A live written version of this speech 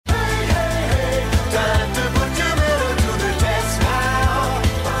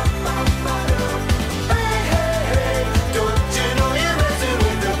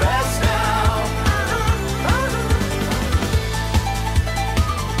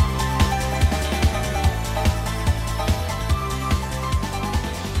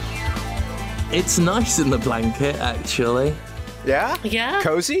It's nice in the blanket, actually. Yeah? Yeah?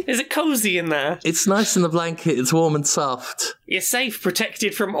 Cozy? Is it cozy in there? It's nice in the blanket. It's warm and soft. You're safe,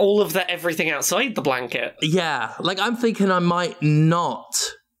 protected from all of everything outside the blanket. Yeah, like I'm thinking I might not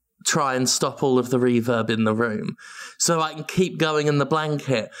try and stop all of the reverb in the room so I can keep going in the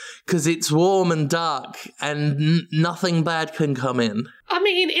blanket because it's warm and dark and nothing bad can come in. I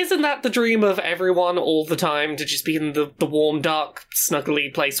mean, isn't that the dream of everyone all the time, to just be in the warm, dark,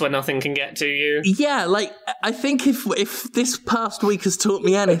 snuggly place where nothing can get to you? Yeah, like I think if this past week has taught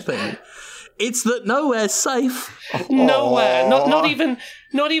me anything, it's that nowhere's safe. Nowhere. Not even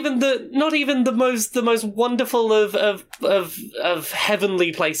the most wonderful of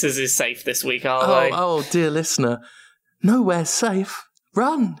heavenly places is safe this week, are they? Oh, dear listener, nowhere's safe.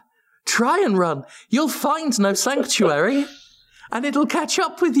 Run. Try and run. You'll find no sanctuary. And it'll catch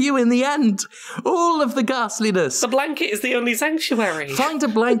up with you in the end. All of the ghastliness. The blanket is the only sanctuary. Find a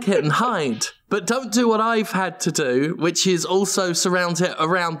blanket and hide. But don't do what I've had to do, which is also surround it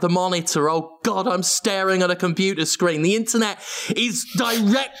around the monitor. Oh, God, I'm staring at a computer screen. The internet is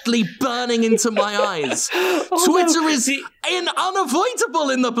directly burning into my eyes. Twitter is unavoidable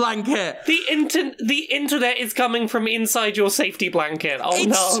in the blanket. The internet is coming from inside your safety blanket. Oh,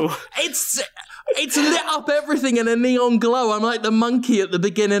 no. It's lit up everything in a neon glow. I'm like the monkey at the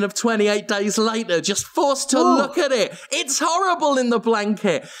beginning of 28 Days Later, just forced to look at it. It's horrible in the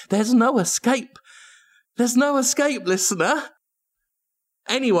blanket. There's no escape. There's no escape, listener.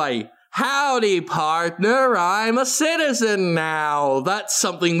 Anyway, howdy, partner. I'm a citizen now. That's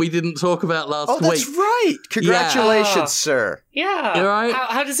something we didn't talk about last week. Oh, that's right. Congratulations, sir. Yeah. You're right.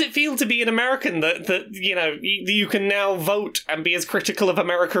 How does it feel to be an American that you can now vote and be as critical of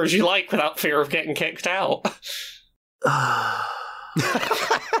America as you like without fear of getting kicked out?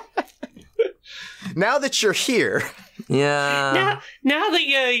 Now that you're here. Yeah. Now that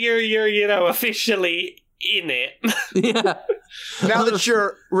you're officially in it. Yeah. Now that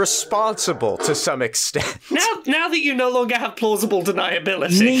you're responsible to some extent. Now that you no longer have plausible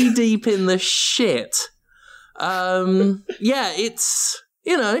deniability. Knee deep in the shit. Yeah, it's,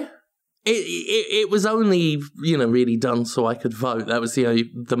 it was only, really done so I could vote. That was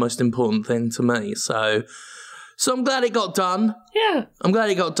the most important thing to me. So I'm glad it got done. Yeah. I'm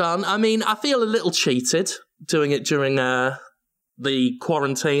glad it got done. I mean, I feel a little cheated doing it during the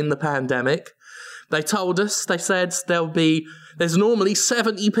quarantine, the pandemic. They told us, they said there's normally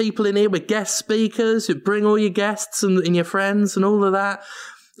 70 people in here with guest speakers who bring all your guests and your friends and all of that.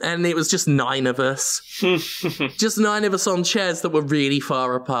 And it was just 9 of us. Just 9 of us on chairs that were really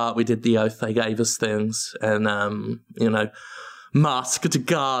far apart. We did the oath, they gave us things. And, masked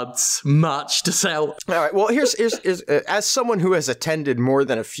guards marched us out. All right, well, here's as someone who has attended more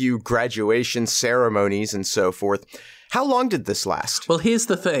than a few graduation ceremonies and so forth, how long did this last? Well, here's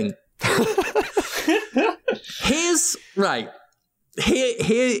the thing. Here's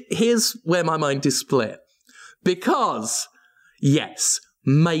where my mind is split. Because, yes,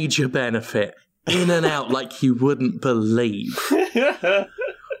 major benefit, in and out like you wouldn't believe.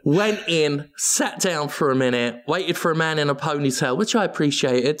 Went in, sat down for a minute, waited for a man in a ponytail, which I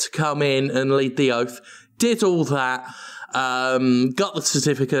appreciated, to come in and lead the oath. Did all that, got the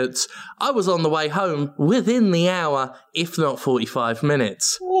certificates. I was on the way home within the hour, if not 45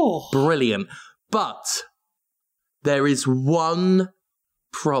 minutes. Oh. Brilliant. But there is one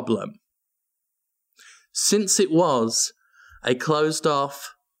problem. Since it was a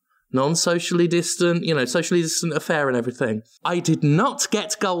closed-off, non-socially distant, socially distant affair and everything, I did not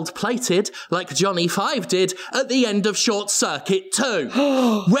get gold-plated like Johnny Five did at the end of Short Circuit 2.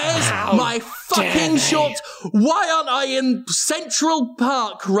 Where's my fucking short... Why aren't I in Central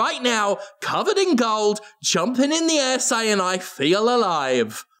Park right now, covered in gold, jumping in the air saying I feel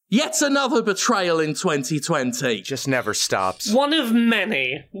alive? Yet another betrayal in 2020. Just never stops. One of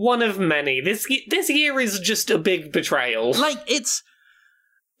many. This year is just a big betrayal. Like, it's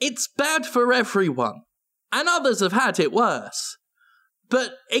bad for everyone. And others have had it worse.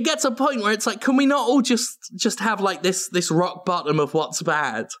 But it gets a point where it's like, can we not all just have like this rock bottom of what's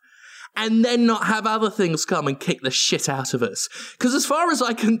bad? And then not have other things come and kick the shit out of us. Because as far as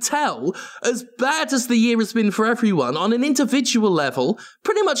I can tell, as bad as the year has been for everyone, on an individual level,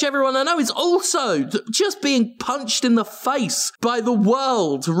 pretty much everyone I know is also just being punched in the face by the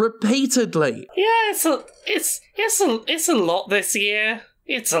world repeatedly. Yeah, it's a lot this year.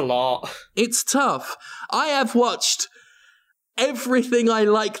 It's a lot. It's tough. I have watched everything I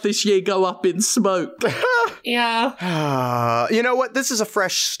like this year go up in smoke. Yeah. You know what? This is a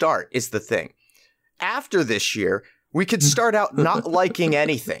fresh start, is the thing. After this year, we could start out not liking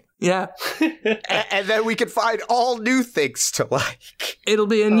anything. Yeah. And then we can find all new things to like. It'll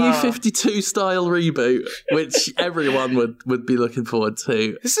be a new 52 style reboot, which everyone would be looking forward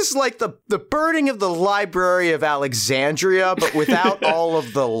to. This is like the burning of the Library of Alexandria, but without all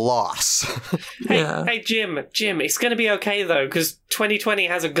of the loss. Hey, Jim, it's going to be okay, though, because 2020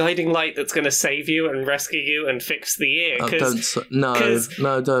 has a guiding light that's going to save you and rescue you and fix the year. Don't.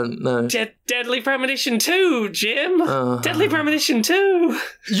 Deadly Premonition 2, Jim! Deadly Premonition 2!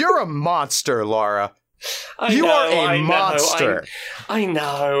 You're a monster, Laura. You are a monster. I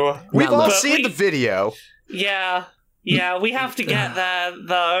know. We've all seen the video. Yeah, we have to get there,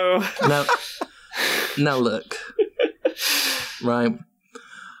 though. Now look. Right.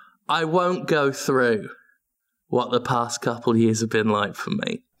 I won't go through what the past couple years have been like for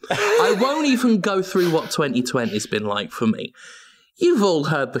me. I won't even go through what 2020 has been like for me. You've all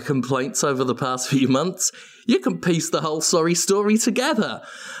heard the complaints over the past few months. You can piece the whole sorry story together.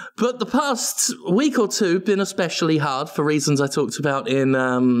 But the past week or two have been especially hard for reasons I talked about in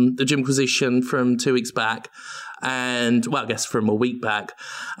the Jimquisition from 2 weeks back. And, well, I guess from a week back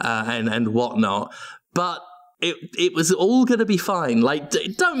and whatnot. But it was all going to be fine. Like,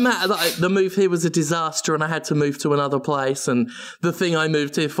 it don't matter that the move here was a disaster and I had to move to another place and the thing I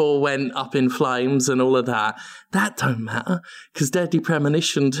moved here for went up in flames and all of that. That don't matter, because Deadly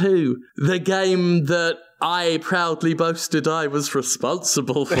Premonition 2, the game that I proudly boasted I was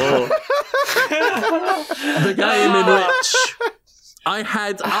responsible for, the game in which I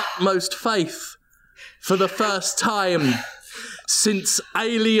had utmost faith for the first time since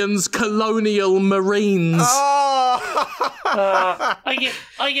Aliens Colonial Marines. Are you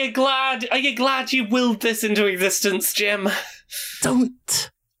glad you willed this into existence, Jim?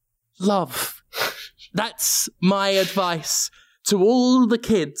 Don't, love. That's my advice to all the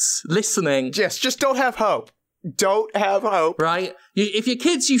kids listening. Yes, just don't have hope. Don't have hope. Right? If you're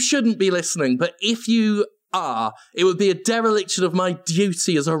kids, you shouldn't be listening. But if you are, it would be a dereliction of my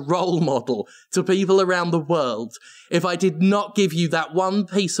duty as a role model to people around the world if I did not give you that one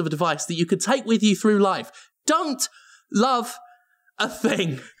piece of advice that you could take with you through life. Don't love a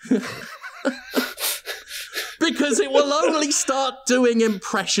thing. Because it will only start doing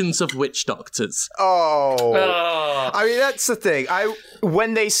impressions of witch doctors. I mean, that's the thing.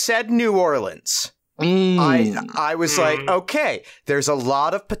 When they said New Orleans, I was like, okay, there's a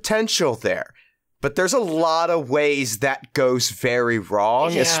lot of potential there. But there's a lot of ways that goes very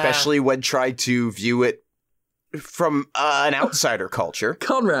wrong, especially when trying to view it from an outsider culture.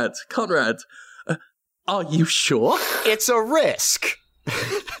 Conrad, are you sure? It's a risk.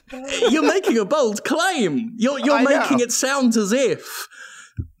 You're making a bold claim. You're making it sound as if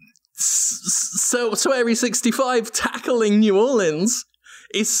Area 65 tackling New Orleans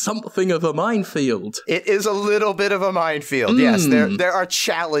is something of a minefield. It is a little bit of a minefield. Yes, there are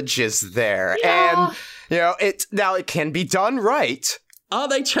challenges there, and it can be done right. Are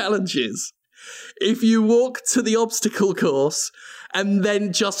they challenges? If you walk to the obstacle course and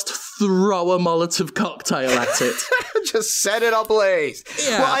then just throw a Molotov cocktail at it. Just set it ablaze.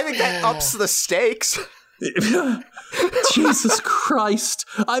 Yeah. Well, I think that ups the stakes. Jesus Christ.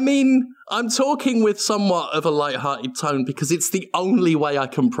 I mean, I'm talking with somewhat of a lighthearted tone because it's the only way I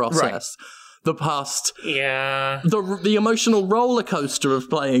can process the past. Yeah. The emotional roller coaster of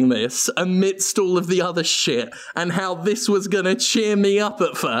playing this amidst all of the other shit and how this was going to cheer me up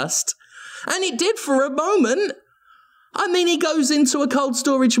at first. And it did for a moment. I mean, he goes into a cold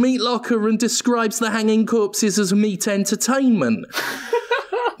storage meat locker and describes the hanging corpses as meat entertainment.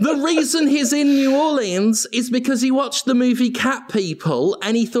 The reason he's in New Orleans is because he watched the movie Cat People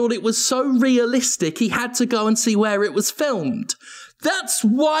and he thought it was so realistic he had to go and see where it was filmed. That's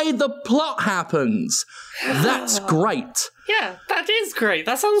why the plot happens. That's great. Yeah, that is great.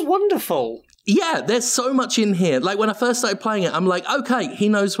 That sounds wonderful. Yeah, there's so much in here. Like, when I first started playing it, I'm like, okay, he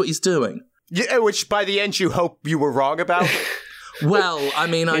knows what he's doing. Yeah, which by the end you hope you were wrong about? Well, I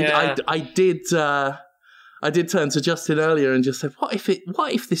mean, I did turn to Justin earlier and just said, what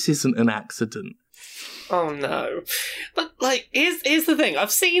if this isn't an accident? Oh no. But like, here's the thing. I've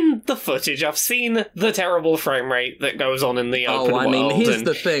seen the footage, I've seen the terrible frame rate that goes on in the open world. I mean, here's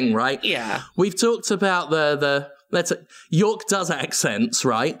the thing, right? Yeah. We've talked about York does accents,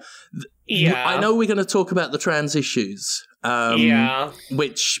 right? Yeah. I know we're going to talk about the trans issues.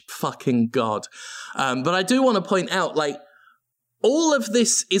 Which, fucking God. But I do want to point out, like, all of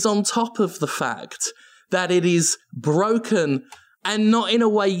this is on top of the fact that it is broken and not in a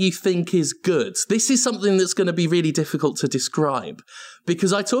way you think is good. This is something that's going to be really difficult to describe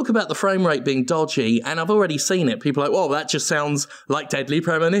because I talk about the frame rate being dodgy and I've already seen it. People are like, well, that just sounds like Deadly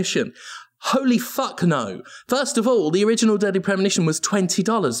Premonition. Holy fuck no. First of all, the original Deadly Premonition was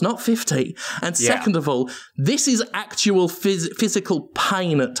 $20, not $50. And second of all, this is actual physical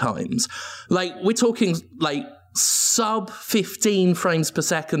pain at times. Like, we're talking, like, sub 15 frames per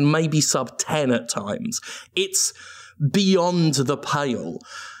second, maybe sub 10 at times. It's beyond the pale.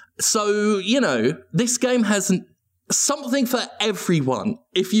 So, you know, this game has something for everyone.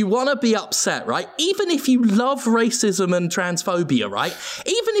 If you want to be upset, right? Even if you love racism and transphobia, right?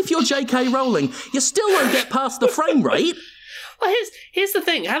 Even if you're J.K. Rowling, you still won't get past the frame rate. Well, here's the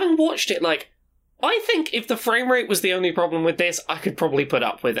thing. Having watched it, like, I think if the frame rate was the only problem with this, I could probably put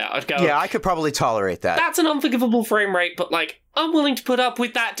up with it. I'd go, yeah, I could probably tolerate that. That's an unforgivable frame rate, but, like, I'm willing to put up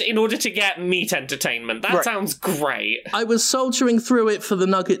with that in order to get meat entertainment. That sounds great. I was soldiering through it for the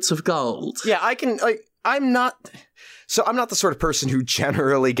nuggets of gold. Yeah, I can, like, I'm not the sort of person who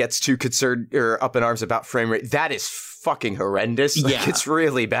generally gets too concerned or up in arms about frame rate. That is fucking horrendous. Like, it's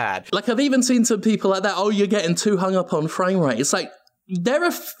really bad. Like, I've even seen some people like that, oh, you're getting too hung up on frame rate. It's like,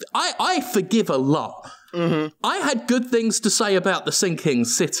 I forgive a lot. Mm-hmm. I had good things to say about The Sinking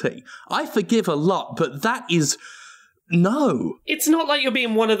City. I forgive a lot, but that is... No. It's not like you're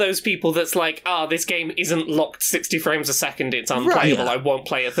being one of those people that's like, this game isn't locked 60 frames a second, it's unplayable, I won't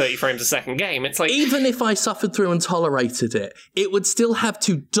play a 30 frames a second game. It's like... Even if I suffered through and tolerated it, it would still have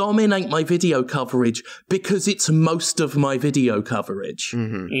to dominate my video coverage because it's most of my video coverage.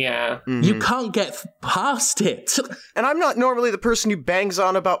 Mm-hmm. Yeah. Mm-hmm. You can't get past it. And I'm not normally the person who bangs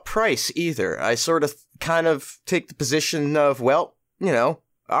on about price either. I sort of kind of take the position of, well, you know,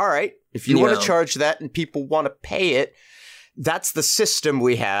 all right. If you want to charge that and people want to pay it, that's the system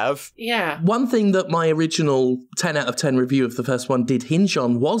we have. Yeah. One thing that my original 10 out of 10 review of the first one did hinge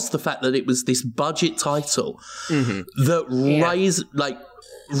on was the fact that it was this budget title that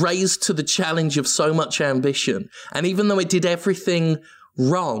raised to the challenge of so much ambition. And even though it did everything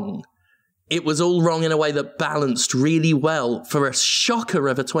wrong, it was all wrong in a way that balanced really well for a shocker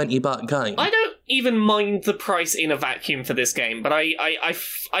of a $20 game. I don't even mind the price in a vacuum for this game, but I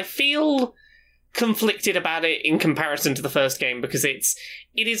feel conflicted about it in comparison to the first game because it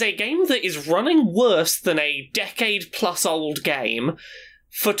is a game that is running worse than a decade-plus old game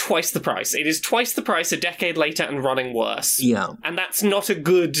for twice the price. It is twice the price a decade later and running worse. Yeah. And that's not a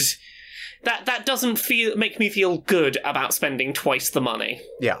good... That doesn't make me feel good about spending twice the money.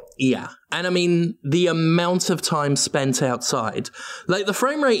 Yeah. Yeah. And I mean, the amount of time spent outside, like the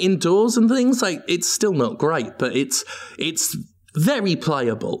frame rate indoors and things, like it's still not great, but it's very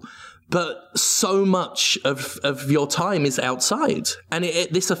playable. But so much of your time is outside. And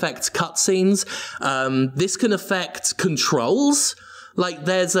this affects cutscenes. This can affect controls. Like,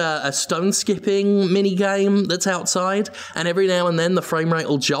 there's a stone skipping mini game that's outside, and every now and then the frame rate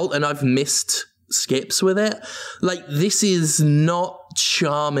will jolt, and I've missed skips with it. Like, this is not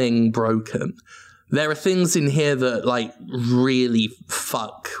charming broken. There are things in here that, like, really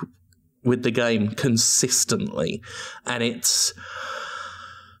fuck with the game consistently, and it's...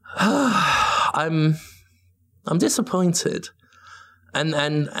 I'm disappointed.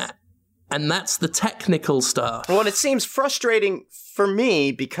 And that's the technical stuff. Well, and it seems frustrating for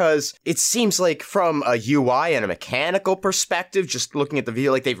me because it seems like from a UI and a mechanical perspective, just looking at the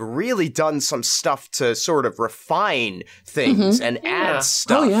video, like they've really done some stuff to sort of refine things and add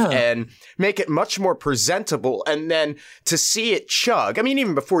stuff and make it much more presentable. And then to see it chug, I mean,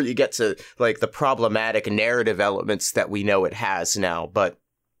 even before you get to like the problematic narrative elements that we know it has now, but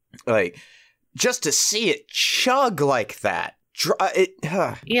like just to see it chug like that.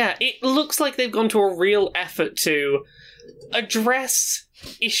 Yeah, it looks like they've gone to a real effort to address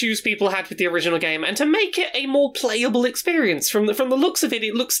issues people had with the original game and to make it a more playable experience. From the looks of it,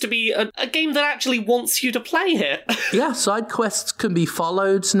 it looks to be a game that actually wants you to play it. Yeah, side quests can be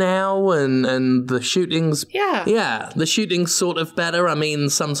followed now, and the shootings... Yeah, the shooting's sort of better. I mean,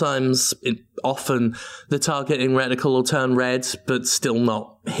 sometimes, often, the targeting reticle will turn red, but still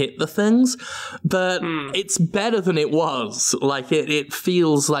not hit the things. But it's better than it was. Like, it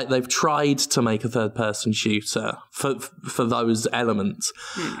feels like they've tried to make a third-person shooter for those elements.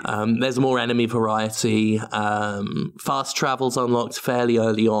 There's more enemy variety. Fast travel's unlocked fairly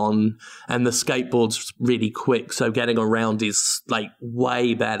early on, and the skateboard's really quick, so getting around is, like,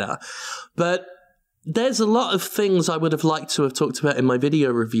 way better. But there's a lot of things I would have liked to have talked about in my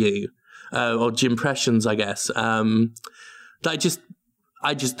video review, or Gimpressions, I guess, that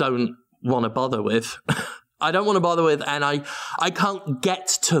I just don't want to bother with. I don't want to bother with, and I can't get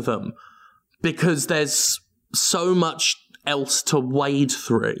to them because there's so much else to wade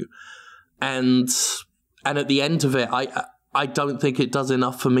through. And at the end of it, I don't think it does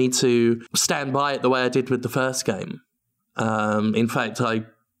enough for me to stand by it the way I did with the first game. In fact, I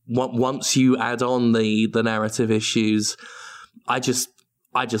once you add on the narrative issues, I just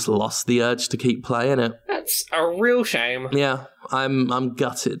lost the urge to keep playing it. That's a real shame. Yeah, I'm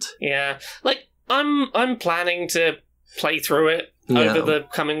gutted. Yeah, like I'm planning to play through it over the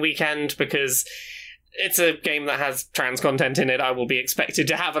coming weekend because it's a game that has trans content in it. I will be expected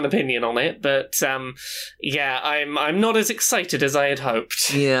to have an opinion on it, but yeah, I'm not as excited as I had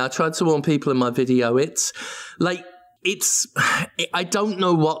hoped. Yeah, I tried to warn people in my video. I don't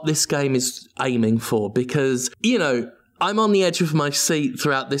know what this game is aiming for because, you know, I'm on the edge of my seat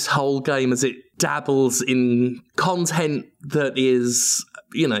throughout this whole game as it dabbles in content that is,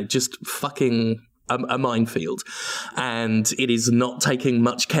 you know, just fucking a minefield, and it is not taking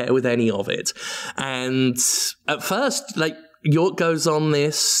much care with any of it. And at first, like, York goes on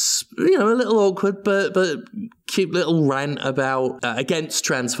this, you know, a little awkward but cute little rant about against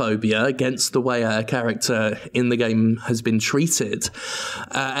transphobia, against the way a character in the game has been treated.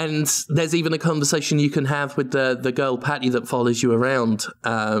 And there's even a conversation you can have with the girl Patty that follows you around,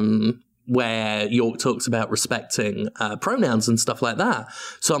 where York talks about respecting pronouns and stuff like that.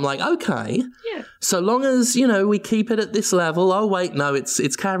 So I'm like, okay, yeah. So long as, you know, we keep it at this level. Oh, wait, no,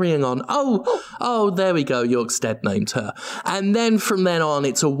 it's carrying on. Oh, there we go. York's dead named her. And then from then on,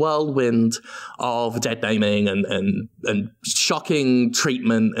 it's a whirlwind of dead naming and shocking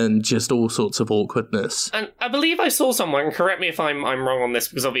treatment and just all sorts of awkwardness. And I believe I saw somewhere, and correct me if I'm wrong on this,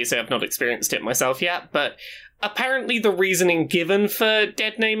 because obviously I've not experienced it myself yet, but apparently the reasoning given for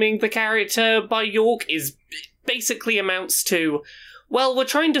dead naming the character by York is basically amounts to, well, we're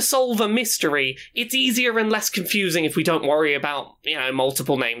trying to solve a mystery. It's easier and less confusing if we don't worry about, you know,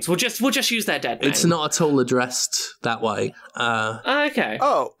 multiple names. We'll just use their dead name. It's not at all addressed that way. Okay.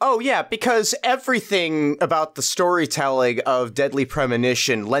 Oh, yeah, because everything about the storytelling of Deadly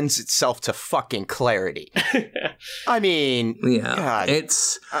Premonition lends itself to fucking clarity. I mean, yeah, God,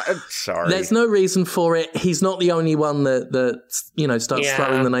 it's. Sorry. There's no reason for it. He's not the only one that you know starts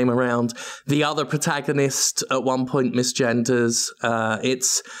throwing the name around. The other protagonist at one point misgenders.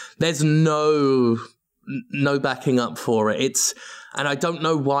 There's no backing up for it. And I don't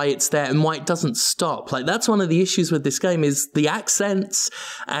know why it's there and why it doesn't stop. Like, that's one of the issues with this game is the accents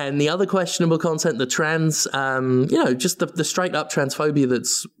and the other questionable content, the trans, you know, just the straight up transphobia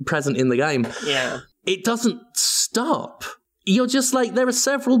that's present in the game. Yeah. It doesn't stop. You're just like, there are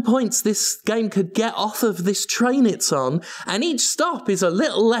several points this game could get off of this train it's on, and each stop is a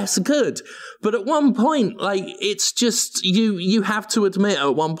little less good. But at one point, like, it's just, you have to admit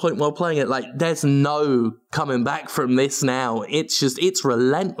at one point while playing it, like, there's no coming back from this now. It's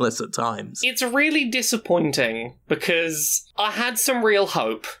relentless at times. It's really disappointing because I had some real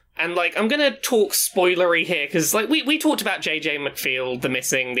hope. And, like, I'm going to talk spoilery here, because, like, we talked about J.J. McField, The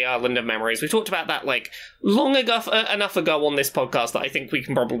Missing, The Island of Memories. We talked about that, like, long enough ago on this podcast that I think we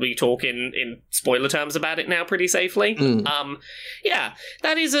can probably talk in spoiler terms about it now pretty safely. Yeah,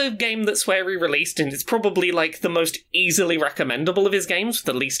 that is a game that Swery released, and it's probably, like, the most easily recommendable of his games,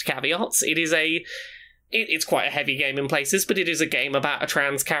 with the least caveats. It's quite a heavy game in places, but it is a game about a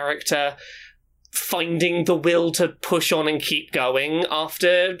trans character finding the will to push on and keep going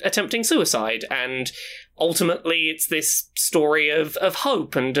after attempting suicide, and ultimately it's this story of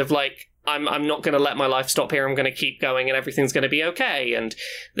hope and of, like, I'm not going to let my life stop here, I'm going to keep going and everything's going to be okay. And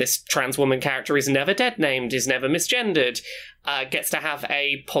this trans woman character is never dead named, is never misgendered, gets to have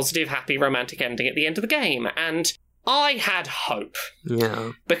a positive, happy, romantic ending at the end of the game. And I had hope.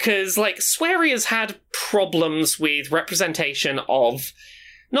 Yeah. Because, like, Swery has had problems with representation of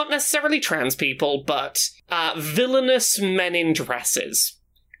not necessarily trans people, but villainous men in dresses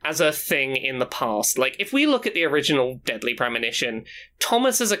as a thing in the past. Like, if we look at the original Deadly Premonition,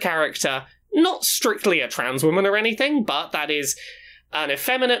 Thomas as a character, not strictly a trans woman or anything, but that is an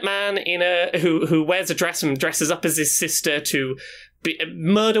effeminate man who wears a dress and dresses up as his sister to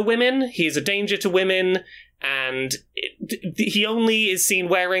murder women. He is a danger to women, and he only is seen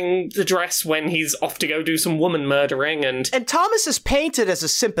wearing the dress when he's off to go do some woman murdering. And Thomas is painted as a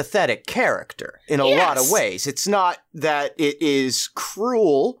sympathetic character in a lot of ways. It's not that it is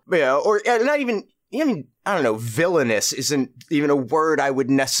cruel, you know, or not even, I don't know, villainous isn't even a word I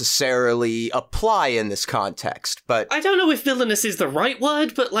would necessarily apply in this context, but I don't know if villainous is the right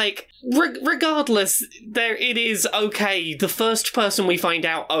word, but, like, regardless, it is okay. The first person we find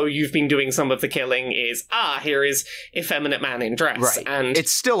out, oh, you've been doing some of the killing is, here is effeminate man in dress. Right. And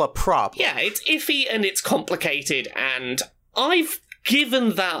it's still a problem. Yeah, it's iffy and it's complicated, and I've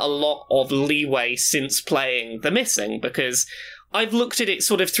given that a lot of leeway since playing The Missing, because I've looked at it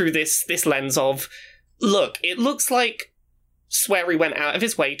sort of through this lens of, look, it looks like Swery went out of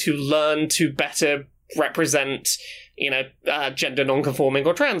his way to learn to better represent, gender non-conforming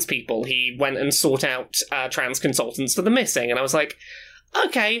or trans people. He went and sought out trans consultants for the missing, and I was like,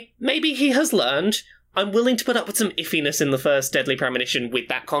 okay, maybe he has learned. I'm willing to put up with some iffiness in the first Deadly Premonition with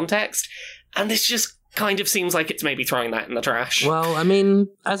that context, and this just kind of seems like it's maybe throwing that in the trash. Well, I mean,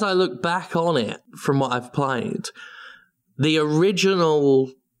 as I look back on it from what I've played, the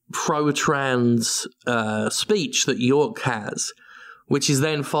original pro-trans speech that York has, which is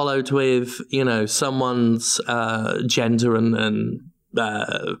then followed with, someone's gender and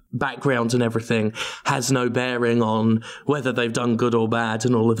background and everything has no bearing on whether they've done good or bad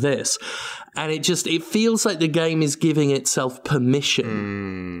and all of this. And it feels like the game is giving itself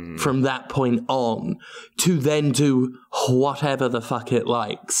permission from that point on to then do whatever the fuck it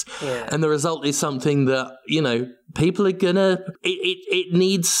likes. Yeah. And the result is something that, people are gonna... It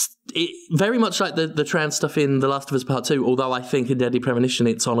needs... very much like the trans stuff in The Last of Us Part 2, although I think in Deadly Premonition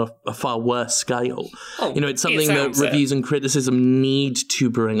it's on a far worse scale. It's something that reviews and criticism need to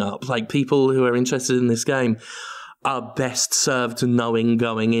bring up. Like, people who are interested in this game are best served knowing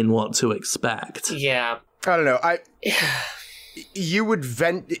going in what to expect. Yeah. I don't know. You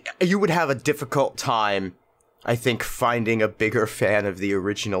would have a difficult time, I think, finding a bigger fan of the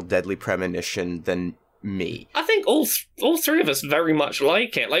original Deadly Premonition than me. I think all three of us very much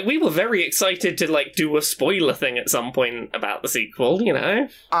like it. Like, we were very excited to do a spoiler thing at some point about the sequel,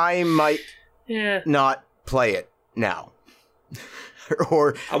 I might not play it now.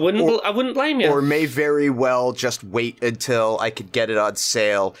 or I wouldn't blame you. Or may very well just wait until I could get it on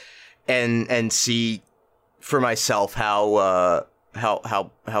sale and see for myself how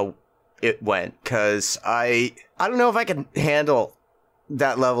it went, cuz I don't know if I can handle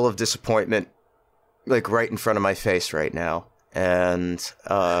that level of disappointment right in front of my face right now. And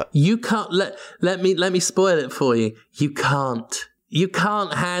you can't let me spoil it for you. You can't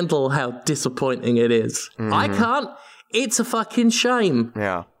handle how disappointing it is. Mm-hmm. I can't. It's a fucking shame.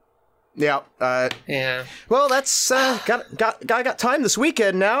 Yeah. Yeah. Well, that's got time this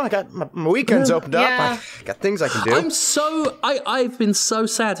weekend now. I got my weekends opened up. I got things I can do. I've been so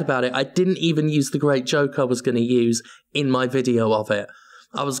sad about it. I didn't even use the great joke I was going to use in my video of it.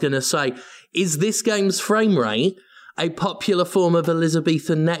 I was going to say, is this game's frame rate a popular form of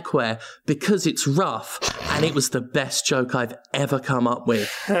Elizabethan neckwear because it's rough? And it was the best joke I've ever come up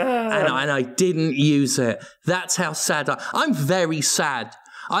with. and I didn't use it. That's how sad I'm very sad.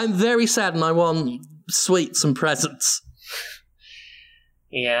 I'm very sad, and I want sweets and presents.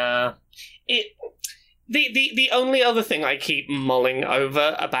 Yeah. The only other thing I keep mulling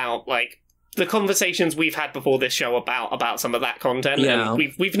over about, the conversations we've had before this show about some of that content, and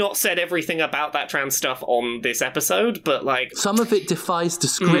we've not said everything about that trans stuff on this episode, but some of it defies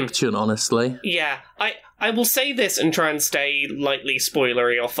description, honestly. Yeah, I will say this and try and stay lightly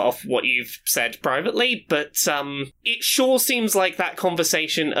spoilery off what you've said privately, but it sure seems like that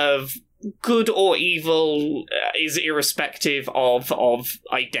conversation of good or evil is irrespective of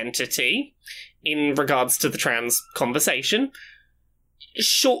identity in regards to the trans conversation.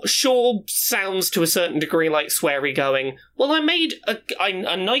 Sure sounds to a certain degree like Swery going, well, I made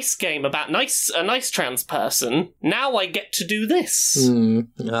a nice game about a nice trans person. Now I get to do this.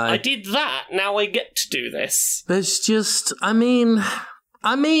 I did that. Now I get to do this. There's just, I mean.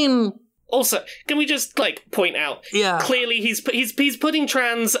 Also, can we just point out? Yeah. Clearly, he's putting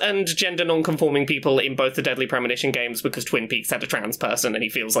trans and gender non-conforming people in both the Deadly Premonition games because Twin Peaks had a trans person, and he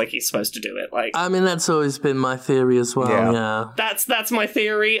feels like he's supposed to do it. I mean, that's always been my theory as well. Yeah. That's my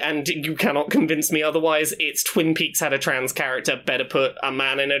theory, and you cannot convince me otherwise. It's Twin Peaks had a trans character. Better put a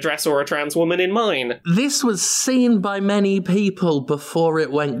man in a dress or a trans woman in mine. This was seen by many people before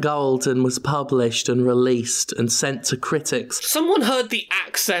it went gold and was published and released and sent to critics. Someone heard the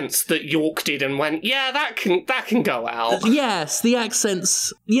accents that York did and went, yeah, that can go out. Yes, the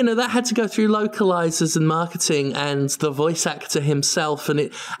accents, that had to go through localizers and marketing and the voice actor himself,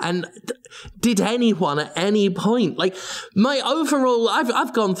 and did anyone at any point, my overall,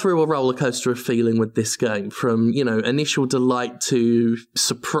 I've gone through a roller coaster of feeling with this game, from initial delight to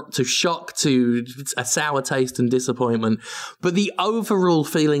shock to a sour taste and disappointment, but the overall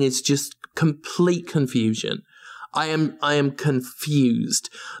feeling is just complete confusion. I am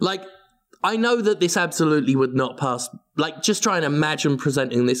confused. I know that this absolutely would not pass. Just try and imagine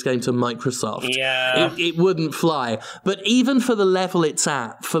presenting this game to Microsoft. Yeah. It wouldn't fly. But even for the level it's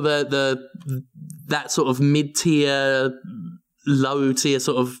at, for that sort of mid-tier, low-tier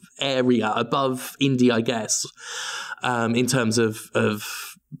sort of area above indie, I guess, in terms of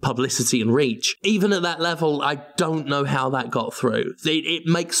publicity and reach, even at that level, I don't know how that got through. It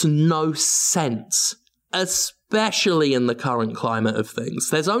makes no sense. especially in the current climate of things.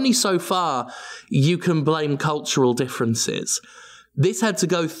 There's only so far you can blame cultural differences. This had to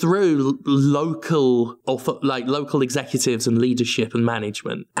go through local executives and leadership and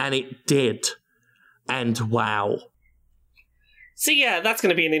management, and it did. And wow. So yeah, that's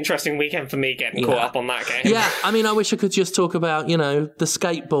going to be an interesting weekend for me getting caught up on that game. Yeah, I mean, I wish I could just talk about, the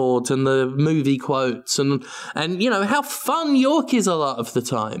skateboard and the movie quotes and how fun York is a lot of the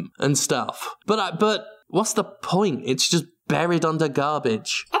time and stuff. But what's the point? It's just buried under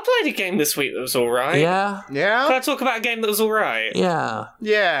garbage. I played a game this week that was alright. Yeah? Yeah? Can I talk about a game that was alright? Yeah.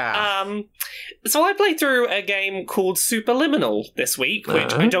 Yeah. So I played through a game called Superliminal this week,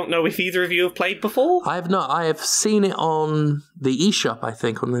 which I don't know if either of you have played before. I have not. I have seen it on the eShop, I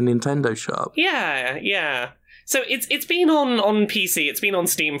think, on the Nintendo shop. Yeah. So it's been on PC, it's been on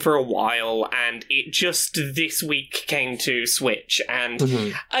Steam for a while, and it just this week came to Switch.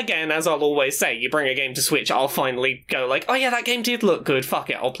 And again, as I'll always say, you bring a game to Switch, I'll finally go like, oh yeah, that game did look good, fuck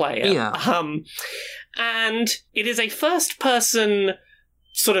it, I'll play it. Yeah. And it is a first-person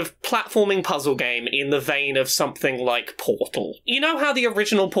sort of platforming puzzle game in the vein of something like Portal. You know how the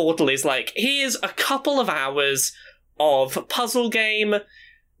original Portal is like, here's a couple of hours of puzzle game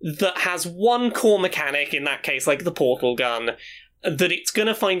that has one core mechanic, in that case, like the portal gun, that it's going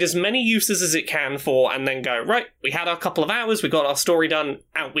to find as many uses as it can for, and then go, right, we had our couple of hours, we got our story done,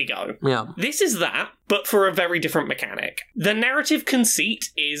 out we go. Yeah. This is that, but for a very different mechanic. The narrative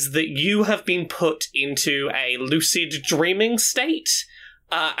conceit is that you have been put into a lucid dreaming state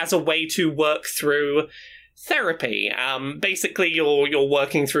as a way to work through therapy. Basically, you're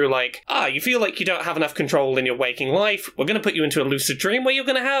working through like, you feel like you don't have enough control in your waking life. We're going to put you into a lucid dream where you're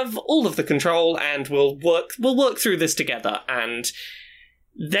going to have all of the control, and we'll work through this together. And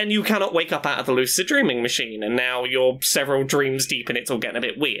then you cannot wake up out of the lucid dreaming machine, and now you're several dreams deep, and it's all getting a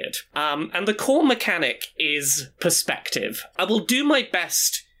bit weird. And the core mechanic is perspective. I will do my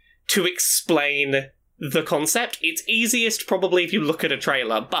best to explain the concept. It's easiest probably if you look at a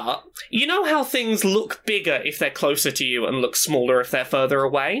trailer, but you know how things look bigger if they're closer to you and look smaller if they're further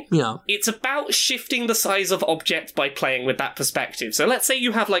away? Yeah. It's about shifting the size of object by playing with that perspective. So let's say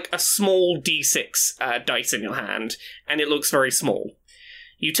you have like a small D6 dice in your hand, and it looks very small.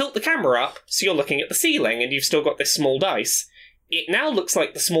 You tilt the camera up, so you're looking at the ceiling, and you've still got this small dice. It now looks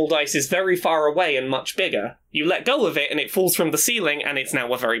like the small dice is very far away and much bigger. You let go of it, and it falls from the ceiling, and it's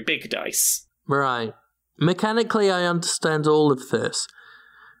now a very big dice. Right. Mechanically, I understand all of this.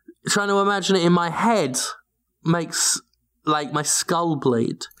 Trying to imagine it in my head makes, like, my skull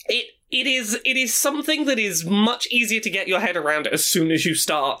bleed. It is something that is much easier to get your head around as soon as you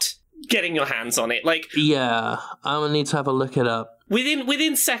start getting your hands on it. Like, yeah, I'm gonna need to have a look it up.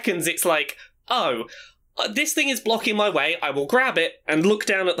 Within seconds, it's like, this thing is blocking my way, I will grab it and look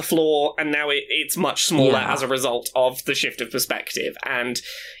down at the floor, and now it's much smaller as a result of the shift of perspective. And,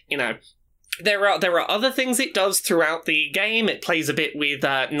 there are other things it does throughout the game. It plays a bit with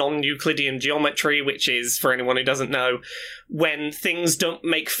non-Euclidean geometry, which is, for anyone who doesn't know, when things don't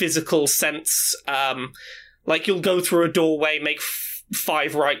make physical sense. Like, you'll go through a doorway, make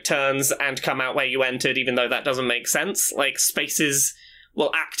 5 right turns, and come out where you entered, even though that doesn't make sense. Like, spaces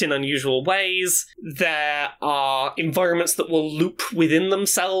will act in unusual ways. There are environments that will loop within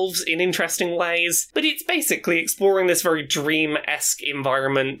themselves in interesting ways. But it's basically exploring this very dream-esque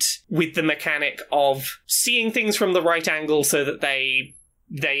environment with the mechanic of seeing things from the right angle so that they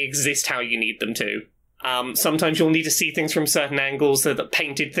exist how you need them to. Sometimes you'll need to see things from certain angles so that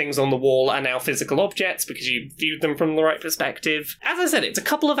painted things on the wall are now physical objects because you viewed them from the right perspective. As I said, it's a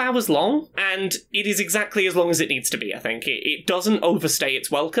couple of hours long, and it is exactly as long as it needs to be, I think. It doesn't overstay its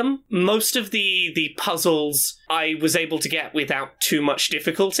welcome. Most of the puzzles I was able to get without too much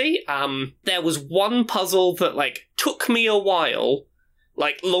difficulty. There was one puzzle that, took me a while,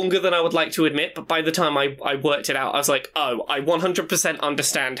 longer than I would like to admit, but by the time I worked it out, I was like, oh, I 100%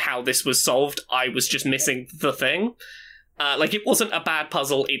 understand how this was solved. I was just missing the thing. It wasn't a bad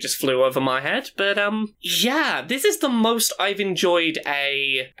puzzle, it just flew over my head. But, this is the most I've enjoyed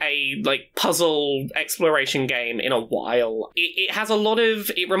a puzzle exploration game in a while. It has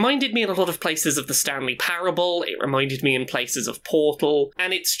it reminded me in a lot of places of the Stanley Parable, it reminded me in places of Portal,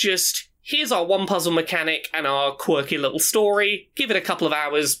 and it's just, here's our one puzzle mechanic and our quirky little story. Give it a couple of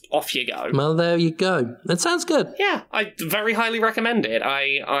hours, off you go. Well, there you go. That sounds good. Yeah, I very highly recommend it.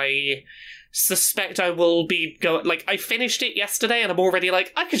 I suspect I will be I finished it yesterday and I'm already I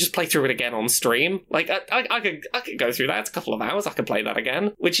could just play through it again on stream. I could go through that. It's a couple of hours. I could play that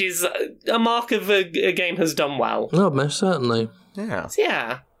again, which is a mark of a game has done well. Oh, most certainly. Yeah. So,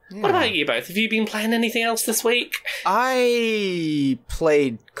 yeah. What about you both? Have you been playing anything else this week? I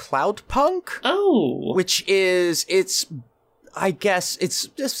played Cloudpunk. Oh. Which is, I guess, it's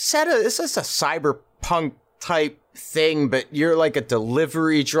just it's a cyberpunk type thing, but you're like a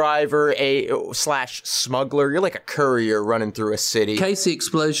delivery driver, / smuggler. You're like a courier running through a city. Casey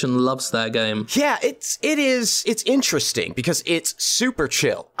Explosion loves that game. Yeah, it's interesting because it's super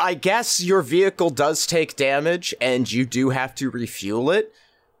chill. I guess your vehicle does take damage and you do have to refuel it,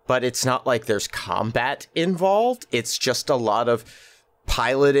 but it's not like there's combat involved. It's just a lot of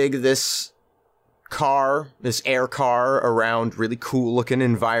piloting this air car around really cool looking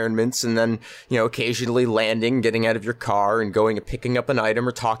environments, and then, occasionally landing, getting out of your car and going and picking up an item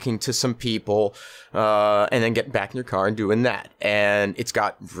or talking to some people, and then getting back in your car and doing that. And it's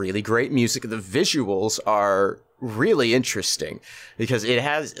got really great music. The visuals are really interesting because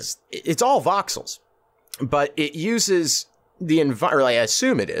it's all voxels, but it uses I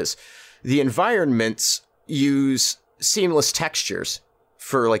assume it is, the environments use seamless textures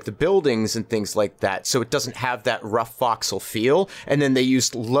for like the buildings and things like that, so it doesn't have that rough voxel feel. And then they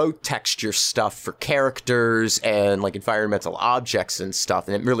used low texture stuff for characters and like environmental objects and stuff,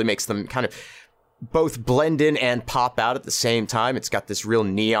 and it really makes them kind of both blend in and pop out at the same time. It's got this real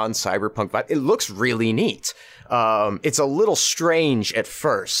neon cyberpunk vibe. It looks really neat. It's a little strange at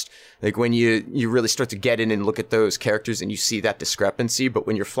first, like when you really start to get in and look at those characters and you see that discrepancy, but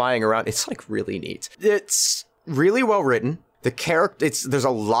when you're flying around, it's like really neat. It's really well written. There's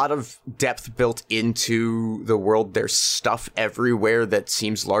a lot of depth built into the world. There's stuff everywhere that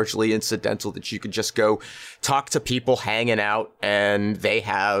seems largely incidental that you could just go talk to people hanging out, and they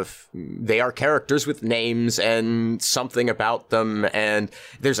are characters with names and something about them, and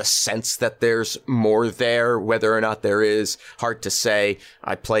there's a sense that there's more there. Whether or not there is, hard to say.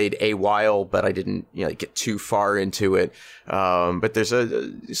 I played a while, but I didn't get too far into it. But there's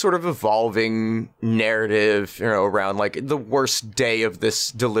a sort of evolving narrative, around like the worst day of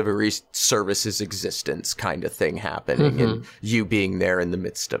this delivery service's existence kind of thing happening, and you being there in the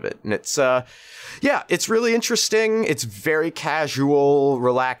midst of it. And it's, it's really interesting. It's very casual,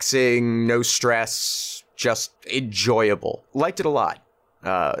 relaxing, no stress, just enjoyable. Liked it a lot.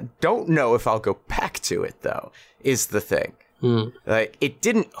 Don't know if I'll go back to it though, is the thing. Like, it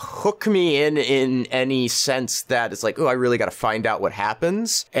didn't hook me in any sense that it's like, oh, I really got to find out what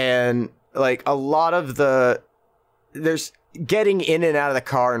happens. And like a lot of there's getting in and out of the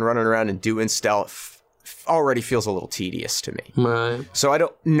car and running around and doing stuff already feels a little tedious to me. Right. So I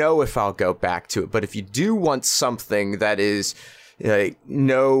don't know if I'll go back to it. But if you do want something that is like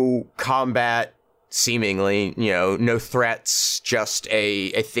no combat, seemingly, no threats, just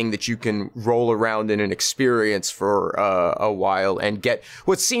a thing that you can roll around in and experience for a while and get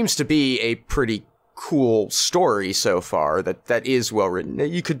what seems to be a pretty cool story so far that is well written.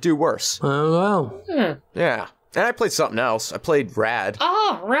 You could do worse. Oh, wow. Yeah. And I played something else. I played Rad.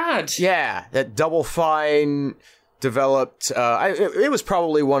 Oh, Rad. Yeah, that Double Fine developed. It was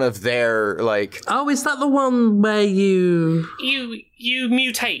probably one of their like. Oh, is that the one where you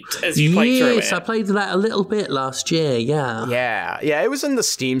mutate as you play through it? Yes, I played that a little bit last year. Yeah. Yeah. It was in the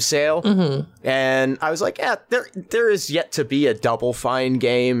Steam sale, and I was like, yeah, there is yet to be a Double Fine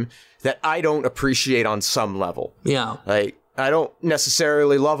game that I don't appreciate on some level. Yeah. Like, I don't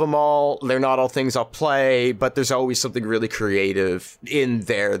necessarily love them all. They're not all things I'll play, but there's always something really creative in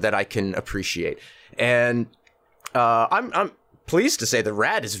there that I can appreciate. And I'm pleased to say the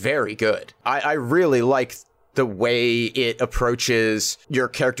Rad is very good. I really like the way it approaches your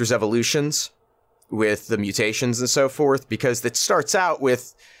character's evolutions with the mutations and so forth, because it starts out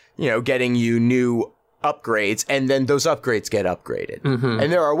with, getting you new upgrades, and then those upgrades get upgraded.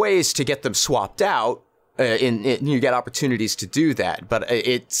 And there are ways to get them swapped out. You get opportunities to do that, but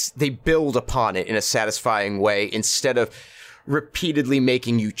they build upon it in a satisfying way instead of repeatedly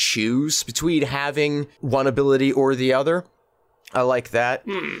making you choose between having one ability or the other. I like that.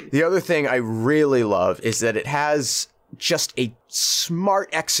 The other thing I really love is that it has just a smart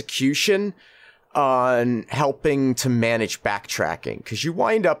execution on helping to manage backtracking, because you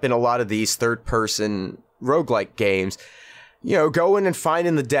wind up in a lot of these third-person roguelike games going and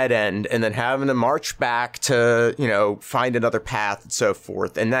finding the dead end and then having to march back to, find another path and so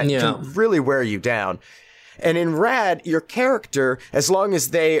forth. And that can really wear you down. And in Rad, your character, as long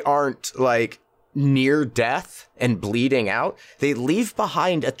as they aren't like near death and bleeding out, they leave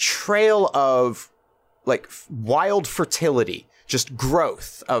behind a trail of like wild fertility, just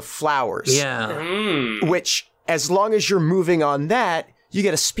growth of flowers. Yeah. Which, as long as you're moving on that, you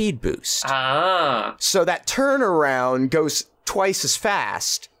get a speed boost. So that turnaround goes twice as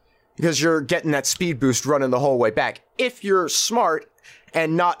fast because you're getting that speed boost running the whole way back. If you're smart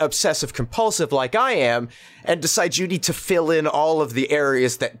and not obsessive compulsive like I am, and decides you need to fill in all of the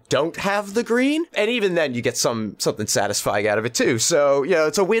areas that don't have the green. And even then you get something satisfying out of it too. So,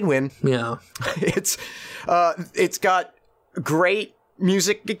 it's a win-win. Yeah. It's got great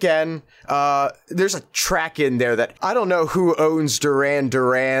music again. There's a track in there that I don't know who owns Duran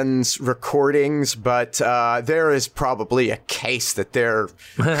Duran's recordings, but there is probably a case that they're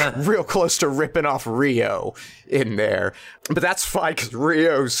real close to ripping off Rio in there. But that's fine because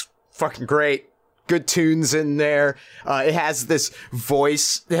Rio's fucking great. Good tunes in there. It has this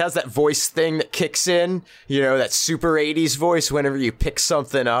voice. It has that voice thing that kicks in, that super 80s voice whenever you pick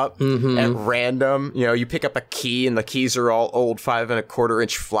something up at random. You pick up a key and the keys are all old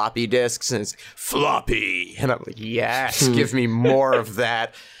 5.25-inch floppy disks and it's floppy. And I'm like, yes, give me more of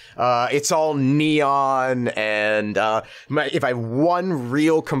that. It's all neon, and if I have one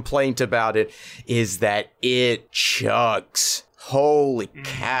real complaint about it is that it chugs. Holy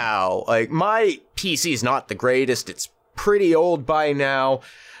cow. Like, my PC is not the greatest. It's pretty old by now.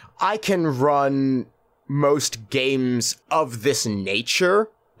 I can run most games of this nature,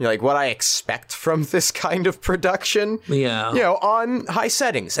 like what I expect from this kind of production, on high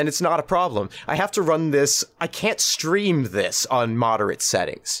settings, and it's not a problem. I have to run this. I can't stream this on moderate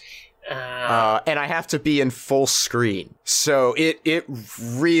settings. And I have to be in full screen. So it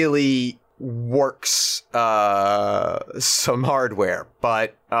really works some hardware,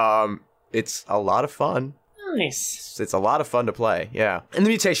 but it's a lot of fun. Nice. It's a lot of fun to play, yeah. And the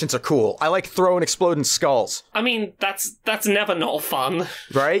mutations are cool. I like throwing exploding skulls. I mean, that's never not fun.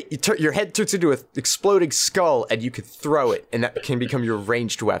 Right? Your head turns into an exploding skull, and you can throw it, and that can become your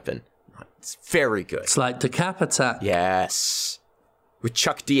ranged weapon. It's very good. It's like Decapitac. Yes. With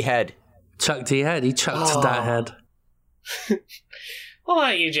Chuck D. Head. Chuck D. Head. He chucked that head. What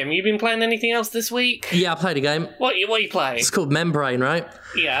about you, Jim? You been playing anything else this week? Yeah, I played a game. What you play? It's called Membrane, right?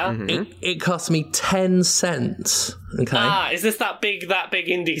 Yeah. Mm-hmm. It cost me 10 cents. Okay. Is this that big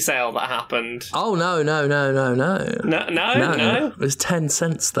indie sale that happened? Oh, no. No. It was 10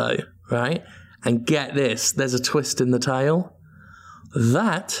 cents, though, right? And get this, there's a twist in the tale.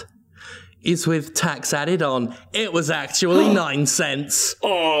 That is with tax added on. It was actually 9 cents.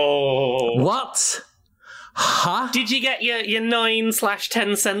 Oh. What? Huh? Did you get your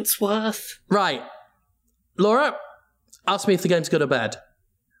 9/10 cents worth? Right. Laura, ask me if the game's good or bad.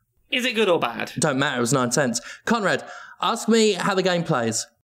 Is it good or bad? Don't matter, it was 9 cents. Conrad, ask me how the game plays.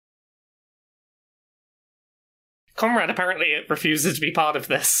 Conrad apparently refuses to be part of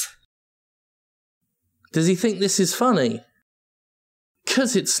this. Does he think this is funny?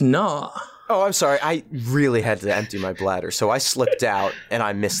 'Cause it's not. Oh, I'm sorry. I really had to empty my bladder, so I slipped out and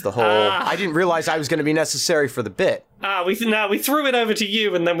I missed the whole... I didn't realize I was going to be necessary for the bit. We threw it over to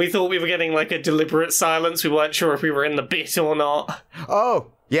you, and then we thought we were getting like a deliberate silence. We weren't sure if we were in the bit or not.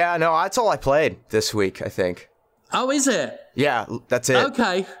 Oh, yeah, no, that's all I played this week, I think. Oh, is it? Yeah, that's it.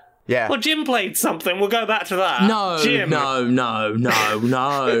 Okay. Yeah. Well, Jim played something. We'll go back to that. No, Jim. No.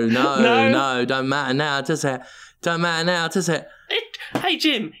 Don't matter now, does it? Don't matter now, does it? Hey,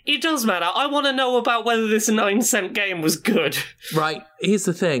 Jim, it does matter. I want to know about whether this 9-cent game was good. Right, here's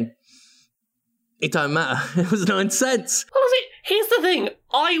the thing. It don't matter. It was 9 cents. Well, here's the thing.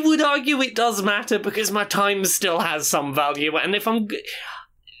 I would argue it does matter because my time still has some value, and if I'm...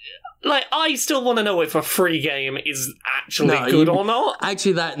 Like, I still want to know if a free game is actually good or not.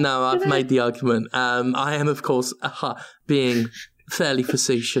 Actually, I've made the argument. I am, of course, being fairly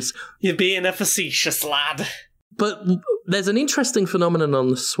facetious. You're being a facetious lad. But there's an interesting phenomenon on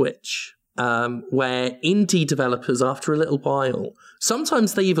the Switch where indie developers, after a little while,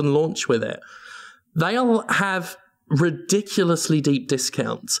 sometimes they even launch with it, they'll have ridiculously deep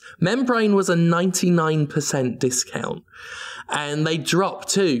discounts. Membrane was a 99% discount. And they drop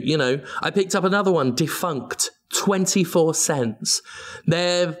too, I picked up another one, Defunct, 24 cents.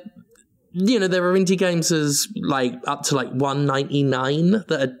 There are indie games as up to $1.99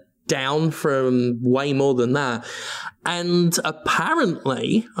 that are down from way more than that. And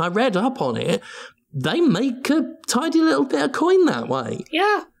apparently, I read up on it, they make a tidy little bit of coin that way.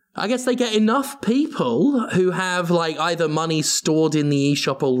 Yeah. I guess they get enough people who have either money stored in the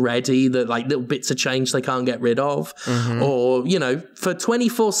eShop already that little bits of change they can't get rid of, or for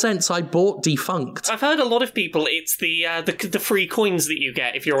 24 cents I bought Defunct. I've heard a lot of people. It's the free coins that you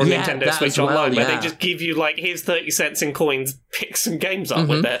get if you're on Nintendo Switch Online, where they just give you here's 30 cents in coins, pick some games up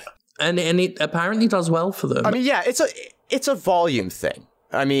with it, and it apparently does well for them. I mean, yeah, it's a volume thing.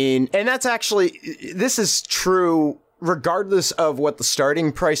 I mean, and that's actually this is true. Regardless of what the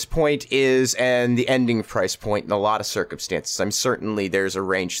starting price point is and the ending price point in a lot of circumstances. Certainly there's a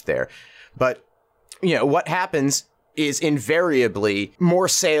range there. But, what happens is invariably more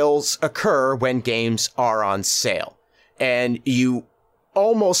sales occur when games are on sale. And you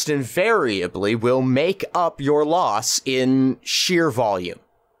almost invariably will make up your loss in sheer volume,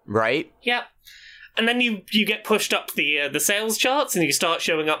 right? Yeah. And then you get pushed up the sales charts, and you start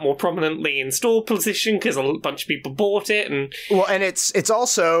showing up more prominently in store position because a bunch of people bought it. And it's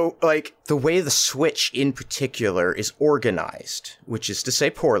also like the way the Switch in particular is organized, which is to say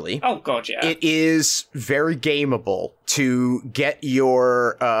poorly. Oh god, yeah. It is very gameable to get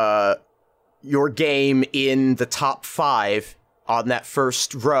your game in the top 5 on that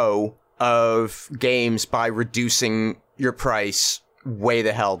first row of games by reducing your price way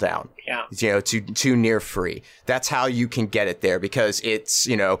the hell down. Yeah. To near free. That's how you can get it there, because it's,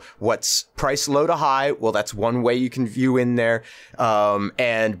 what's price low to high. Well, that's one way you can view in there.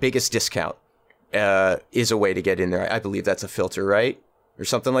 And biggest discount is a way to get in there. I believe that's a filter, right? Or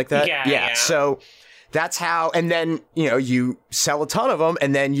something like that. Yeah. So that's how, and then, you sell a ton of them,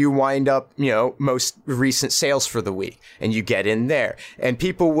 and then you wind up, most recent sales for the week, and you get in there. And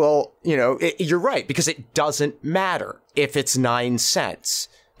people will, you're right, because it doesn't matter if it's 9 cents.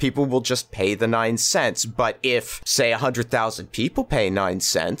 People will just pay the 9 cents. But if, say, 100,000 people pay 9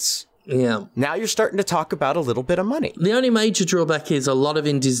 cents, yeah, now you're starting to talk about a little bit of money. The only major drawback is a lot of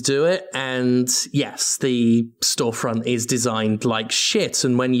indies do it, and yes, the storefront is designed like shit,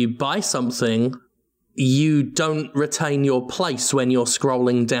 and when you buy something, you don't retain your place when you're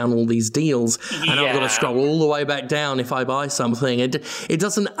scrolling down all these deals. And I've got to scroll all the way back down if I buy something. It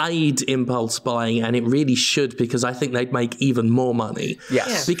doesn't aid impulse buying, and it really should, because I think they'd make even more money.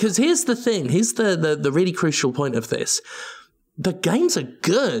 Yes. Because here's the thing. Here's the really crucial point of this. The games are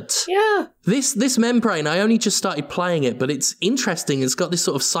good. Yeah. This Membrane, I only just started playing it, but it's interesting. It's got this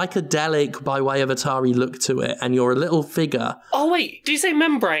sort of psychedelic, by way of Atari, look to it, and you're a little figure. Oh, wait, do you say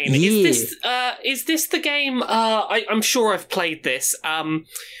Membrane? Yeah. Is this the game, I'm sure I've played this,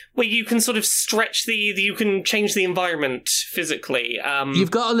 where you can sort of stretch you can change the environment physically. You've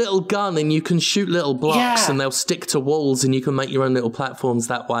got a little gun, and you can shoot little blocks, and they'll stick to walls, and you can make your own little platforms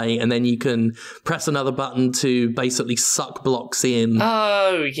that way, and then you can press another button to basically suck blocks in.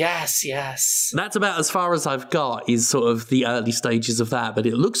 Oh, yes. That's about as far as I've got, is sort of the early stages of that, but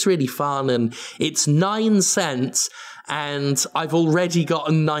it looks really fun, and it's 9 cents, and I've already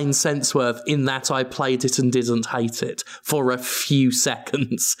gotten 9 cents worth in that I played it and didn't hate it for a few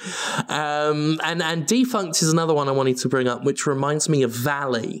seconds. And Defunct is another one I wanted to bring up, which reminds me of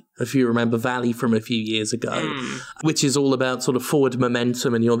Valley, if you remember Valley from a few years ago, which is all about sort of forward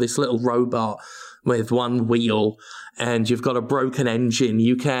momentum, and you're this little robot with one wheel, and you've got a broken engine.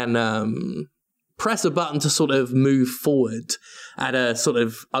 You can press a button to sort of move forward at a sort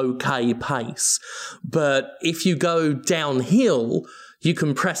of okay pace. But if you go downhill, you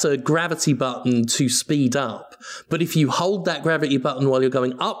can press a gravity button to speed up. But if you hold that gravity button while you're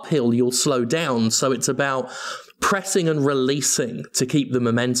going uphill, you'll slow down. So it's about pressing and releasing to keep the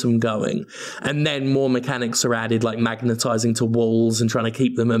momentum going. And then more mechanics are added, like magnetizing to walls and trying to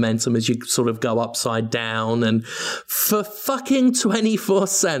keep the momentum as you sort of go upside down. And for fucking 24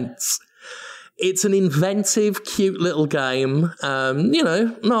 cents, it's an inventive, cute little game.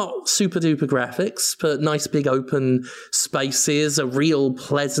 Not super duper graphics, but nice big open spaces, a real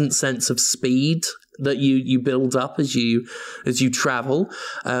pleasant sense of speed that you build up as you travel.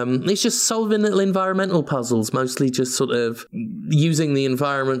 It's just solving little environmental puzzles, mostly just sort of using the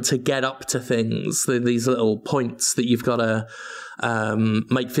environment to get up to things, these little points that you've got to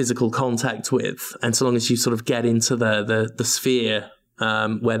make physical contact with. And so long as you sort of get into the sphere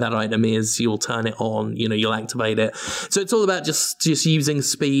where that item is, you'll turn it on, you'll activate it. So it's all about just using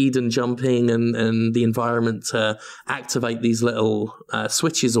speed and jumping and the environment to activate these little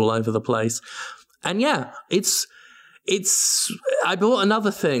switches all over the place. And yeah, it's I bought another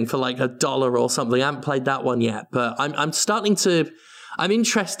thing for like $1 or something. I haven't played that one yet, but I'm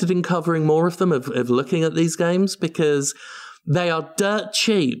interested in covering more of them, of looking at these games, because they are dirt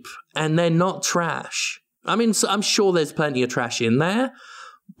cheap and they're not trash. I mean, I'm sure there's plenty of trash in there,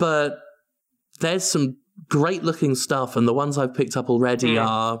 but there's some great looking stuff, and the ones I've picked up already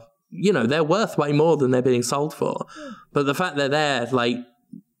are, they're worth way more than they're being sold for. But the fact they're there, like,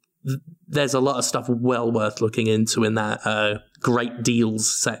 there's a lot of stuff well worth looking into in that great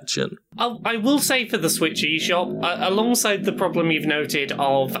deals section. I will say for the Switch eShop, alongside the problem you've noted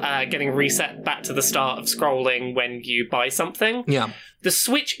of getting reset back to the start of scrolling when you buy something, the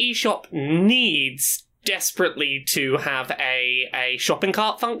Switch eShop needs desperately to have a shopping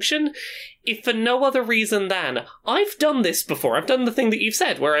cart function. if for no other reason than, I've done this before. I've done the thing that you've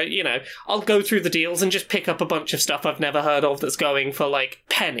said, where, I'll go through the deals and just pick up a bunch of stuff I've never heard of that's going for, like,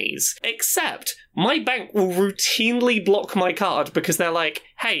 pennies. Except, my bank will routinely block my card because they're like,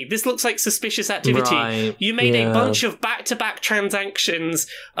 hey, this looks like suspicious activity. Right, You made a bunch of back-to-back transactions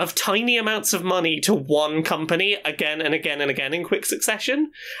of tiny amounts of money to one company again and again and again in quick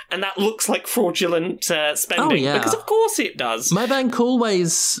succession, and that looks like fraudulent spending, because of course it does. My bank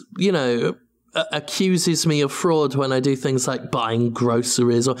always, accuses me of fraud when I do things like buying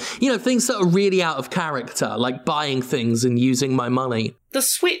groceries or, things that are really out of character, like buying things and using my money. The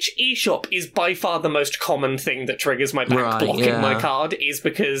Switch eShop is by far the most common thing that triggers my bank blocking my card, is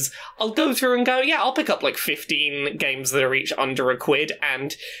because I'll go through and go, I'll pick up like 15 games that are each under £1,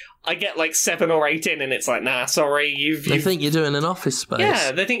 and I get like 7 or 8 in, and it's like, nah, sorry, They think you're doing an Office Space.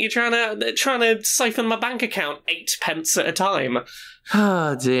 Yeah, they think they're trying to siphon my bank account 8 pence at a time.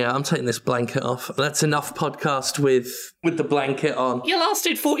 Oh dear, I'm taking this blanket off. That's enough podcast with the blanket on. You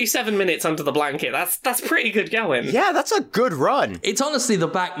lasted 47 minutes under the blanket. That's pretty good going. Yeah, that's a good run. It's honestly the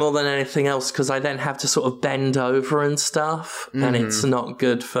back more than anything else, because I then have to sort of bend over and stuff, and it's not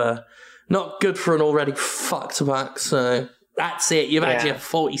good for an already fucked back. So that's it. You've had your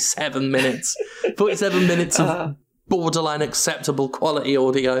 47 minutes. 47 minutes of borderline acceptable quality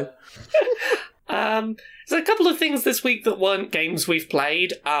audio. There's a couple of things this week that weren't games we've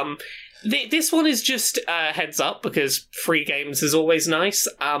played. This one is just heads up, because free games is always nice.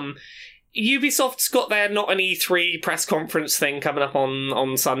 Ubisoft's got their Not an E3 press conference thing coming up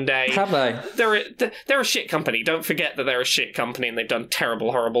on Sunday. Have they? They're a shit company. Don't forget that they're a shit company, and they've done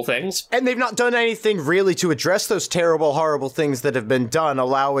terrible, horrible things. And they've not done anything really to address those terrible, horrible things that have been done,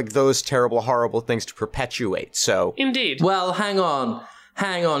 allowing those terrible, horrible things to perpetuate, so... Indeed. Well, hang on.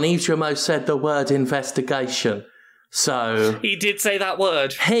 Idrimo said the word investigation. So... He did say that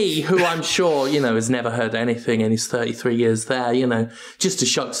word. He, who I'm sure, has never heard anything in his 33 years there, just as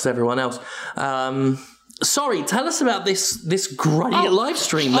shocked as everyone else. Sorry, tell us about this great live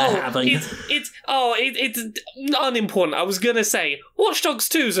stream they're having. It's unimportant. I was going to say, Watch Dogs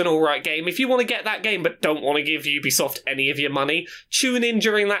 2 is an alright game. If you want to get that game but don't want to give Ubisoft any of your money, tune in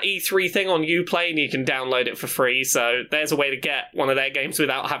during that E3 thing on Uplay and you can download it for free. So there's a way to get one of their games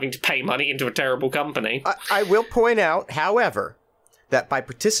without having to pay money into a terrible company. I will point out, however, that by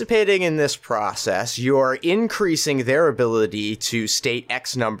participating in this process, you're increasing their ability to state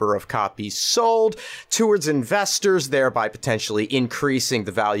X number of copies sold towards investors, thereby potentially increasing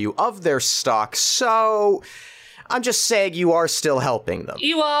the value of their stock. So, I'm just saying you are still helping them.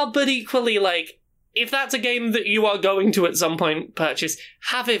 You are, but equally, if that's a game that you are going to at some point purchase,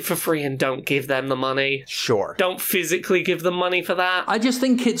 have it for free and don't give them the money. Sure. Don't physically give them money for that. I just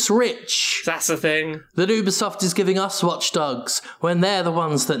think it's rich. That's the thing. That Ubisoft is giving us Watch Dogs when they're the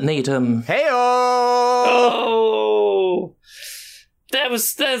ones that need them. Hey-oh! Oh!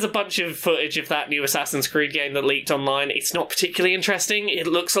 There's a bunch of footage of that new Assassin's Creed game that leaked online. It's not particularly interesting. It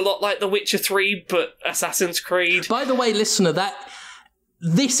looks a lot like The Witcher 3, but Assassin's Creed. By the way, listener,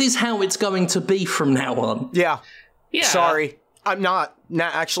 this is how it's going to be from now on. Yeah. Sorry. I'm not.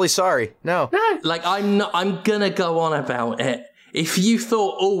 Actually, sorry. No. I'm gonna go on about it. If you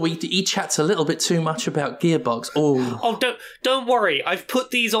thought, he chats a little bit too much about Gearbox. Don't worry. I've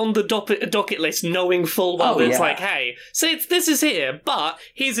put these on the docket list knowing full well that it's hey, so this is here, but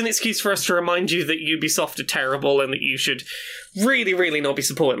here's an excuse for us to remind you that Ubisoft are terrible and that you should really, really not be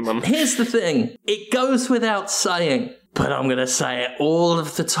supporting them. Here's the thing. It goes without saying. But I'm going to say it all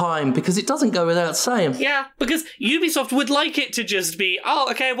of the time because it doesn't go without saying. Yeah, because Ubisoft would like it to just be,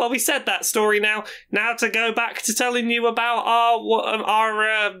 okay, well, we said that story now. Now to go back to telling you about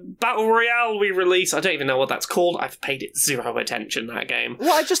our Battle Royale we released. I don't even know what that's called. I've paid it zero attention, that game.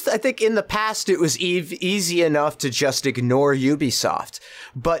 Well, I think in the past it was easy enough to just ignore Ubisoft.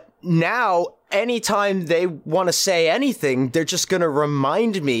 But now, anytime they want to say anything, they're just going to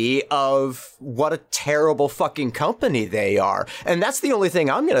remind me of what a terrible fucking company they are. And that's the only thing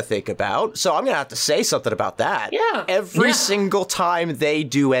I'm going to think about. So I'm going to have to say something about that. Yeah. Every single time they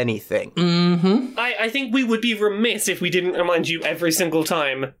do anything. Mm-hmm. I think we would be remiss if we didn't remind you every single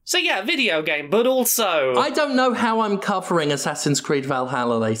time. So yeah, video game, but also... I don't know how I'm covering Assassin's Creed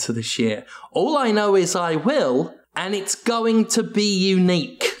Valhalla later this year. All I know is I will, and it's going to be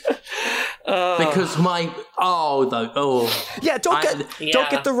unique. Because don't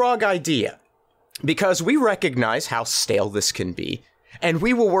get the wrong idea. Because we recognize how stale this can be. And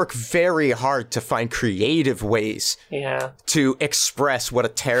we will work very hard to find creative ways to express what a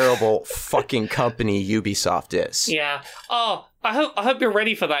terrible fucking company Ubisoft is. Yeah. Oh, I hope you're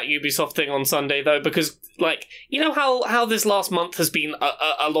ready for that Ubisoft thing on Sunday, though, because, like, you know how this last month has been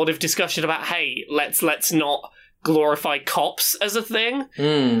a lot of discussion about, hey, let's not glorify cops as a thing.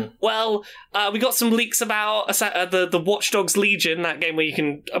 Well, we got some leaks about the Watch Dogs Legion, that game where you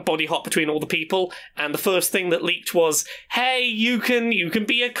can body hop between all the people, and the first thing that leaked was, hey, you can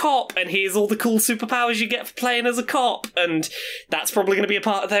be a cop, and here's all the cool superpowers you get for playing as a cop, and that's probably going to be a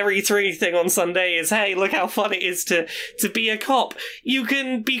part of their E3 thing on Sunday, is, hey, look how fun it is to be a cop. You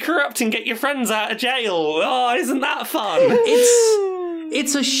can be corrupt and get your friends out of jail. Oh, isn't that fun?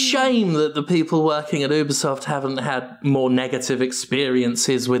 It's a shame that the people working at Ubisoft haven't had more negative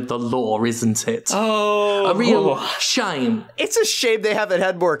experiences with the law, isn't it? Oh. A real shame. It's a shame they haven't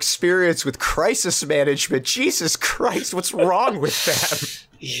had more experience with crisis management. Jesus Christ, what's wrong with them?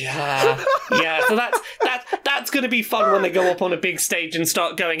 Yeah. So that's going to be fun when they go up on a big stage and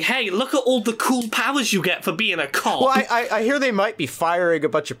start going, hey, look at all the cool powers you get for being a cop. Well, I hear they might be firing a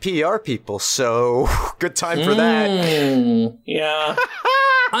bunch of PR people, so good time for that. Yeah.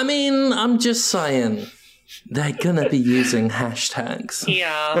 I mean, I'm just saying, they're going to be using hashtags.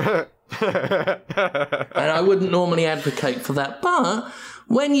 Yeah. And I wouldn't normally advocate for that, but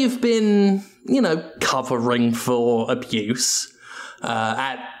when you've been, covering for abuse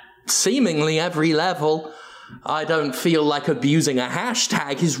at seemingly every level, I don't feel like abusing a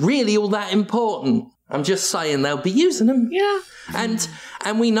hashtag is really all that important. I'm just saying they'll be using them. Yeah. And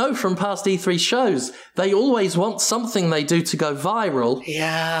we know from past E3 shows, they always want something they do to go viral.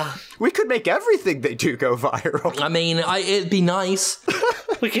 Yeah. We could make everything they do go viral. I mean, it'd be nice.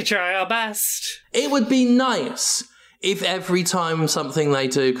 We could try our best. It would be nice if every time something they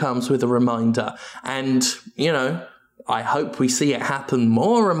do comes with a reminder. And, I hope we see it happen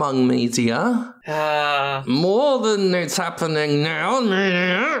more among media. More than it's happening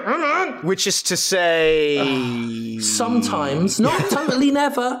now. Which is to say... Sometimes. Not totally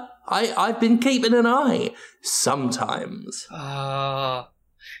never. I've been keeping an eye. Sometimes.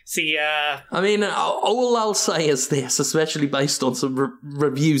 See, I mean, all I'll say is this, especially based on some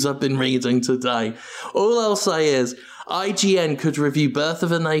reviews I've been reading today. All I'll say is, IGN could review Birth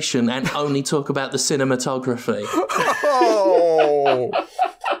of a Nation and only talk about the cinematography.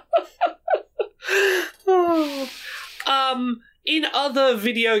 In other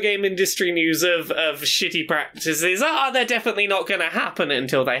video game industry news of shitty practices, they're definitely not going to happen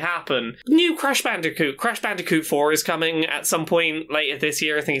until they happen. New Crash Bandicoot 4 is coming at some point later this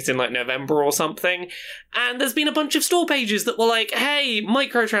year. I think it's in November or something. And there's been a bunch of store pages that were like, hey,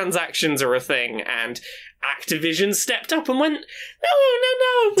 microtransactions are a thing, and Activision stepped up and went,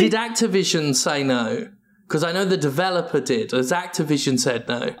 no. Did Activision say no? Because I know the developer did. Has Activision said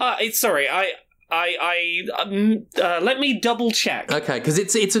no? Let me double check. Okay, because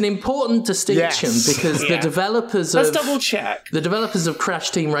it's an important distinction because the developers Let's double check. The developers of Crash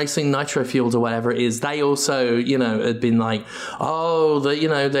Team Racing Nitro Fueled or whatever it is, they also, had been like,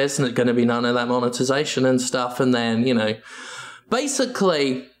 there's going to be none of that monetization and stuff, and then,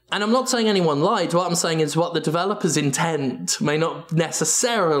 basically. And I'm not saying anyone lied. What I'm saying is what the developer's intent may not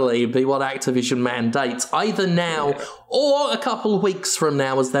necessarily be what Activision mandates, either now or a couple of weeks from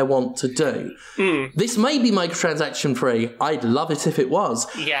now, as they want to do. This may be microtransaction free. I'd love it if it was.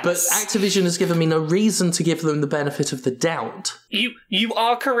 Yes. But Activision has given me no reason to give them the benefit of the doubt. You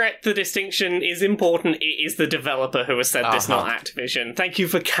are correct. The distinction is important. It is the developer who has said this, not Activision. Thank you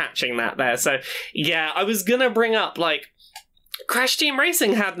for catching that there. So, yeah, I was going to bring up, Crash Team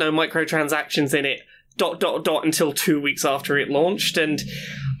Racing had no microtransactions in it, ... until 2 weeks after it launched, and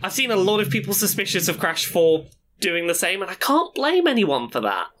I've seen a lot of people suspicious of Crash 4 doing the same, and I can't blame anyone for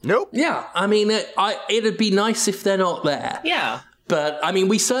that. Nope. Yeah, I mean, it'd be nice if they're not there. Yeah. But, I mean,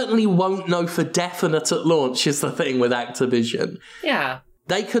 we certainly won't know for definite at launch is the thing with Activision. Yeah.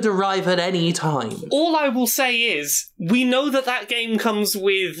 They could arrive at any time. All I will say is, we know that game comes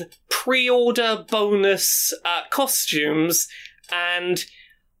with pre-order bonus costumes, and,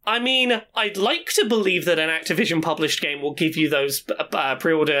 I mean, I'd like to believe that an Activision-published game will give you those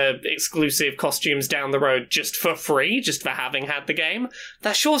pre-order exclusive costumes down the road just for free, just for having had the game.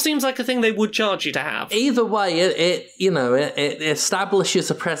 That sure seems like a thing they would charge you to have. Either way, it establishes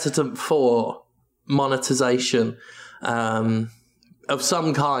a precedent for monetization of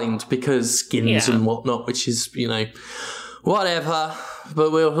some kind, because skins and whatnot, which is, whatever.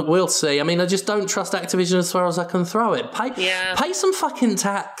 But we'll see. I mean, I just don't trust Activision as far as I can throw it. Pay some fucking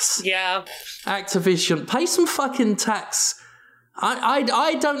tax. Yeah. Activision, pay some fucking tax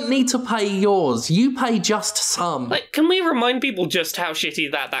I don't need to pay yours. You pay just some. Like, can we remind people just how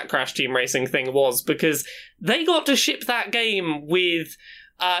shitty that Crash Team Racing thing was? Because they got to ship that game with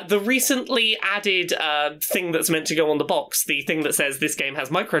the recently added thing that's meant to go on the box, the thing that says this game has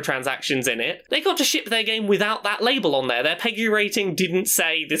microtransactions in it. They got to ship their game without that label on there. Their PEGI rating didn't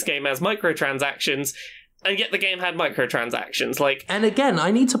say this game has microtransactions. And yet the game had microtransactions, like... And again,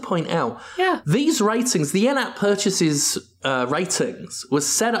 I need to point out, these ratings, the in-app purchases ratings,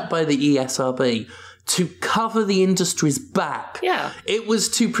 was set up by the ESRB to cover the industry's back. Yeah. It was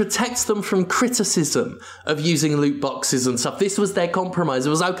to protect them from criticism of using loot boxes and stuff. This was their compromise. It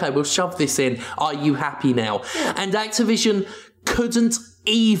was, okay, we'll shove this in. Are you happy now? Yeah. And Activision couldn't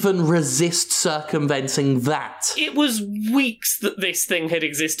even resist circumventing that. It was weeks that this thing had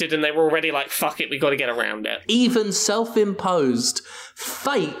existed and they were already like, fuck it, we got to get around it. Even self-imposed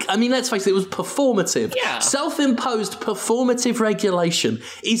fake, I mean, let's face it was performative. Yeah. Self-imposed performative regulation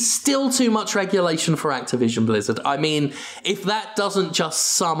is still too much regulation for Activision Blizzard. I mean, if that doesn't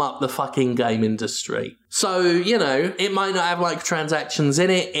just sum up the fucking game industry. So, you know, it might not have microtransactions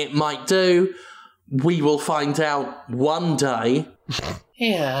in it, it might do. We will find out one day.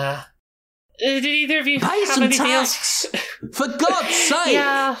 Yeah. Did either of you pay have some anything tax? else? For God's sake!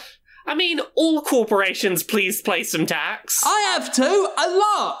 Yeah. I mean, all corporations please pay some tax. I have to! A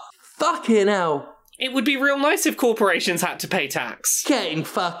lot! Fucking hell. It would be real nice if corporations had to pay tax. Getting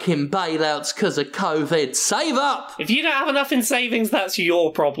fucking bailouts because of COVID. Save up! If you don't have enough in savings, that's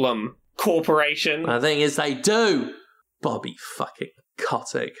your problem, corporation. The thing is, they do. Bobby fucking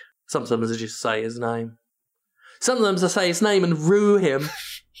Kotick. Sometimes I just say his name. Sometimes I say his name and rue him.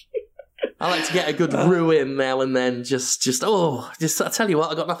 I like to get a good rue in now and then. I tell you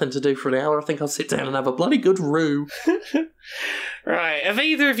what, I got nothing to do for an hour. I think I'll sit down and have a bloody good rue. Right, have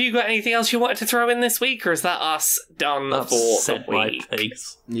either of you got anything else you wanted to throw in this week, or is that us done I've for said the week? My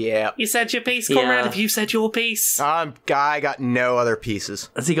piece. Yeah. You said your piece, Conrad? Yeah. Have you said your piece? I got no other pieces.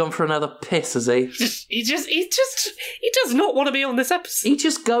 Has he gone for another piss, has he? He does not want to be on this episode. He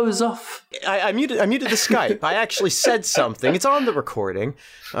just goes off. I muted the Skype. I actually said something. It's on the recording.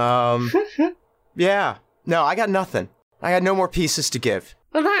 Yeah. No, I got nothing. I got no more pieces to give.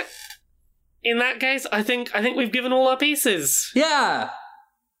 Well, in that case, I think we've given all our pieces. Yeah.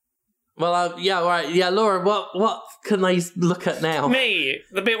 Well, yeah, right. Yeah, Laura, what can they look at now? Me,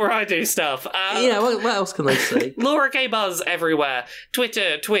 the bit where I do stuff. What else can they see? Laura K. Buzz everywhere.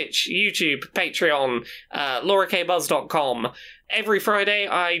 Twitter, Twitch, YouTube, Patreon, laurakbuzz.com. Every Friday,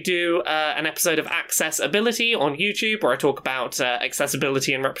 I do an episode of Accessibility on YouTube, where I talk about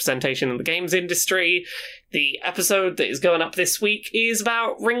accessibility and representation in the games industry. The episode that is going up this week is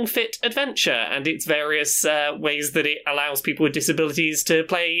about Ring Fit Adventure and its various ways that it allows people with disabilities to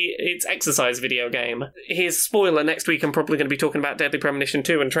play its exercise video game. Here's a spoiler, next week I'm probably going to be talking about Deadly Premonition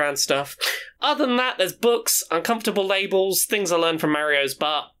 2 and trans stuff. Other than that, there's books, Uncomfortable Labels, Things I Learned from Mario's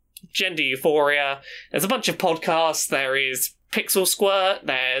Butt, Gender Euphoria, there's a bunch of podcasts, there is Pixel Squirt,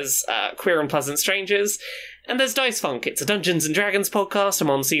 there's Queer and Pleasant Strangers, and there's Dice Funk. It's a Dungeons & Dragons podcast. I'm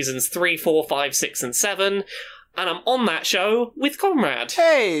on seasons 3, 4, 5, 6, and 7, and I'm on that show with Conrad.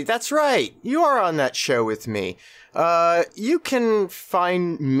 Hey, that's right. You are on that show with me. You can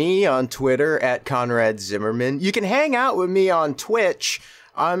find me on Twitter at Conrad Zimmerman. You can hang out with me on Twitch.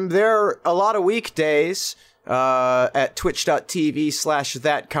 I'm there a lot of weekdays at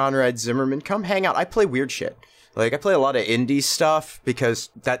twitch.tv/thatconradzimmerman. Come hang out. I play weird shit. Like, I play a lot of indie stuff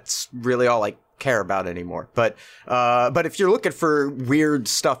because that's really all I care about anymore. But if you're looking for weird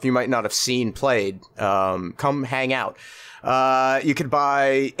stuff you might not have seen played, come hang out. You can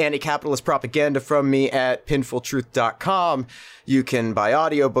buy anti-capitalist propaganda from me at pinfultruth.com. You can buy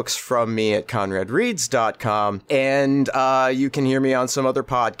audiobooks from me at conradreads.com. And you can hear me on some other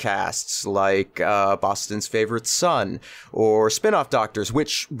podcasts like Boston's Favorite Son or Spinoff Doctors,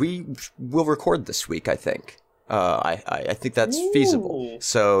 which we will record this week, I think. I think that's feasible.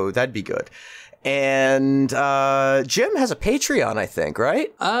 So that'd be good. And Jim has a Patreon, I think,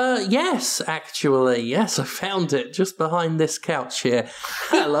 right? Yes, actually. Yes, I found it just behind this couch here.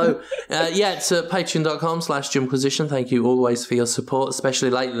 Hello. It's at patreon.com/Jimquisition. Thank you always for your support, especially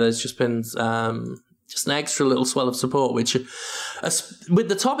lately. There's just been just an extra little swell of support, which with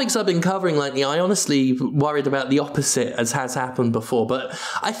the topics I've been covering lately, I honestly worried about the opposite as has happened before. But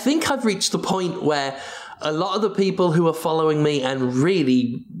I think I've reached the point where a lot of the people who are following me and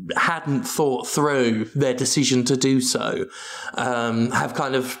really hadn't thought through their decision to do so have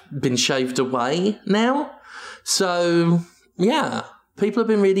kind of been shaved away now. So, yeah, people have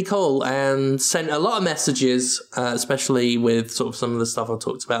been really cool and sent a lot of messages, especially with sort of some of the stuff I've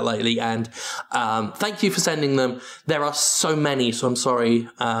talked about lately. And thank you for sending them. There are so many, so I'm sorry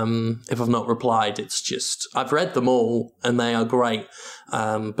if I've not replied. It's just, I've read them all and they are great.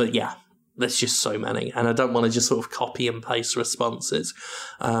 But yeah, there's just so many. And I don't want to just sort of copy and paste responses.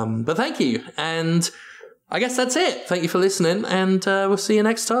 But thank you. And I guess that's it. Thank you for listening, and we'll see you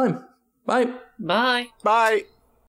next time. Bye. Bye. Bye.